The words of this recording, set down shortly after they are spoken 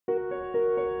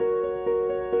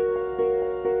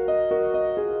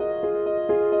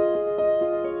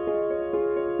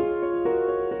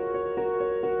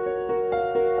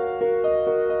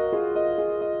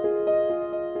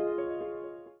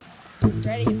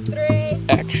3,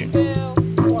 Action. 2,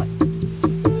 1.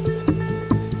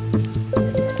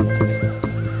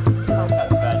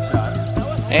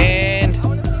 And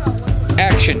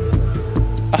action.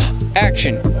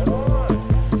 Action.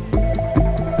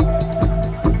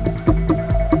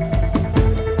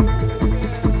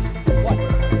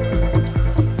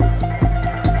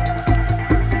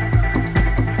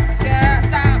 Yeah,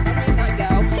 stop. I mean, not go.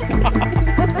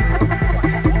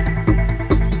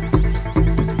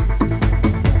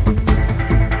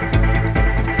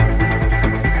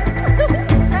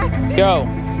 Go.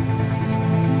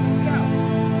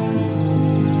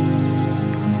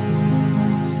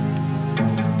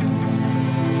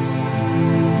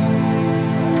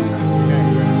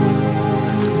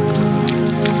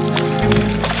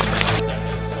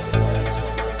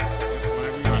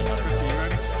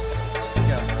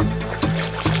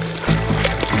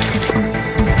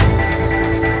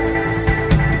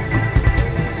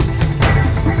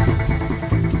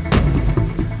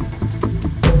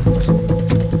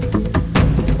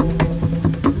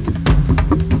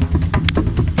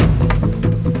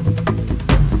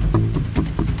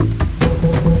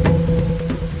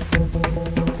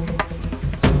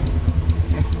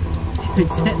 He's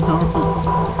sitting on.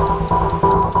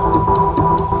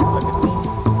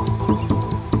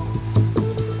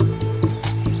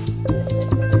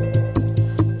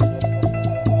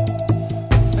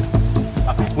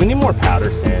 We need more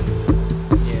powder sand.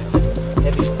 Yeah,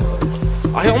 heavy.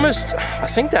 I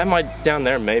think that might down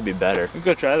there may be better. We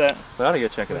go try that. We ought to go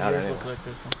check it out anyway.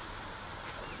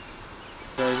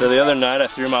 So the other night I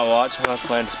threw my watch when I was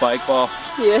playing spike ball.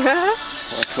 Yeah?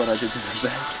 Look what I did to the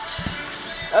back.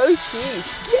 Oh, sheesh.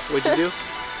 What'd you do?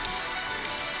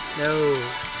 No.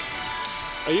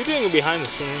 Are you doing it behind the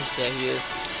scenes? Yeah, he is.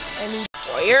 And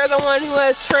you're the one who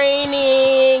has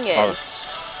training. And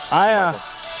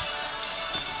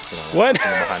What?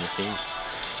 Behind the scenes.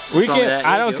 We can.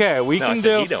 I don't care. We can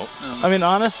do. He don't. I mean,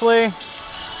 honestly,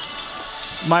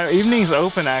 my evening's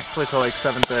open actually till like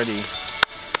 7:30,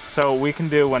 so we can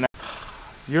do when.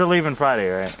 You're leaving Friday,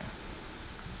 right?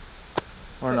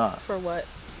 Or not? For what?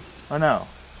 Oh no,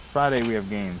 Friday we have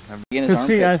games. In his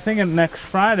See, I was thinking next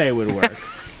Friday would work.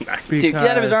 Dude, get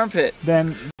out of his armpit.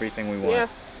 Then Everything we want.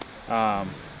 Yeah.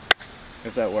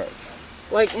 If that works.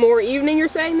 Like more evening, you're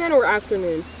saying then, or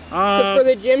afternoon? Because for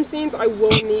the gym scenes, I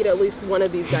will need at least one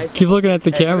of these guys. Keep looking at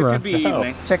the camera. It could be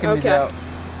evening. Checking these out.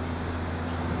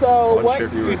 So I'm what? sure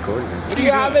if you recorded it. Do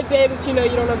you have a day that you know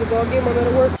you don't have a ball game or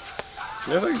that'll work?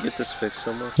 You know if I can get this fixed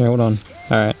somewhere? Yeah, hold on.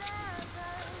 All right.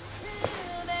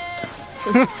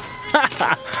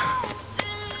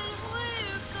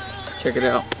 Check it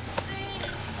out.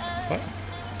 What?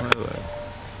 I'm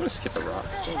gonna skip a rock.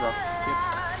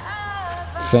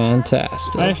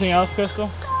 Fantastic. Anything else, Crystal?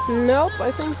 Nope,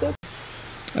 I think that's...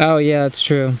 Oh yeah, that's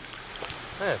true.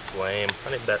 That's lame. I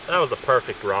think that was a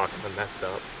perfect rock. I messed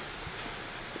up.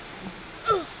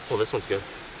 Well, this one's good.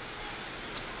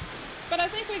 But I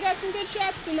think we got some good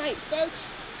shots tonight, folks.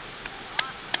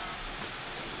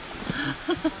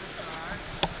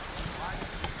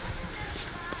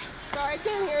 Sorry, I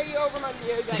couldn't hear you over my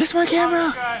view. Is this my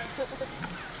camera?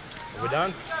 Are we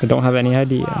done? I don't have any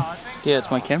idea. Yeah,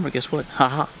 it's my camera. Guess what?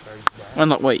 Haha. I'm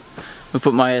not. Wait. We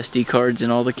put my SD cards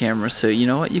in all the cameras, so you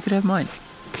know what? You could have mine.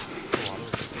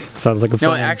 Sounds like a No,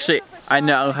 plan. actually, I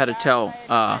know how to tell.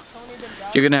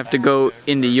 You're gonna have to go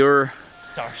into your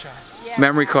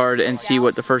memory card and see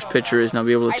what the first picture is, and I'll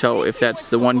be able to tell if that's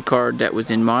the one card that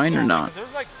was in mine or not.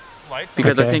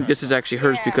 Because I think this is actually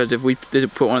hers. Because if we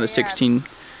did put one of the 16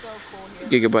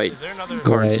 gigabyte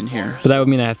cards in here, But that would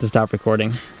mean I have to stop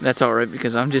recording. that's all right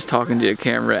because I'm just talking to a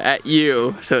camera at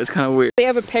you, so it's kind of weird. They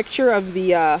have a picture of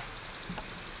the,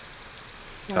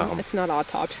 it's not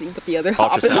autopsy, but the other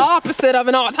opposite of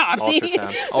an autopsy.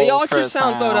 Ultrasound. The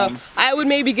ultrasound photo. I would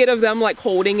maybe get of them like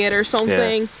holding it or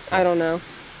something. Yeah. I don't know.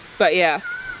 But yeah.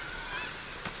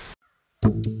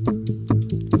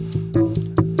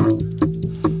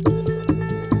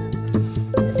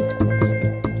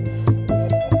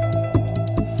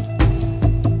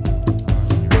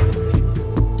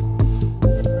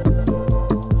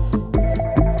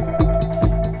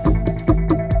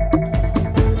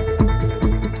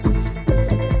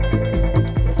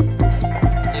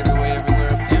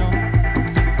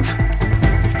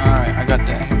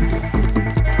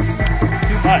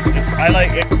 I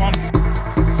like it. Come on.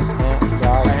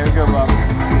 Here we go, Bob.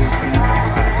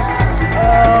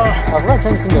 If we're gonna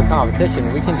turn this into a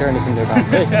competition, we can turn this into a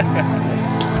competition.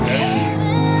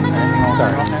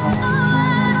 Sorry.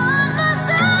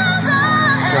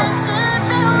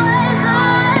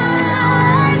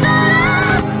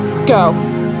 Go.